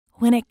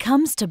When it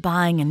comes to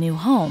buying a new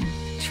home,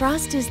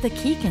 trust is the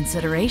key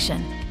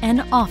consideration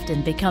and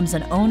often becomes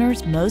an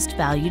owner's most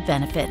valued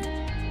benefit.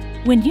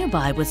 When you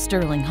buy with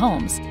Sterling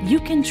Homes, you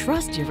can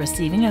trust you're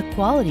receiving a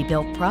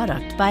quality-built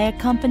product by a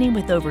company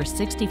with over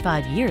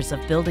 65 years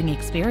of building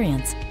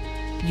experience.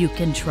 You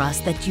can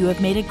trust that you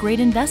have made a great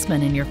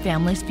investment in your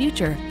family's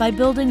future by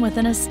building with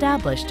an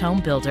established home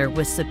builder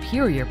with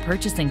superior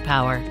purchasing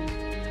power.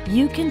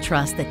 You can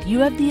trust that you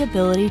have the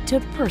ability to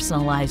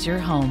personalize your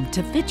home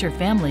to fit your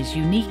family's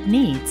unique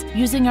needs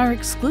using our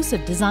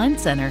exclusive design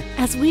center,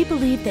 as we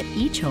believe that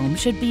each home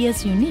should be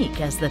as unique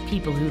as the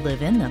people who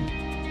live in them.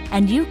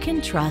 And you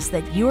can trust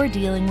that you're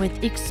dealing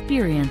with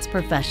experienced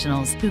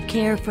professionals who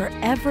care for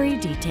every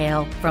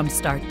detail from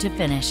start to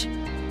finish.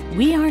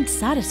 We aren't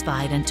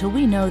satisfied until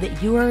we know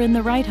that you are in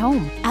the right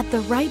home, at the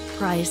right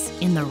price,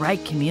 in the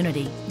right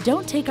community.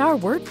 Don't take our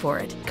word for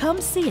it.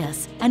 Come see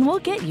us, and we'll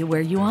get you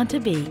where you want to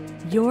be.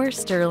 Your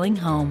Sterling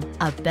Home,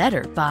 a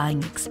better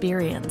buying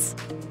experience.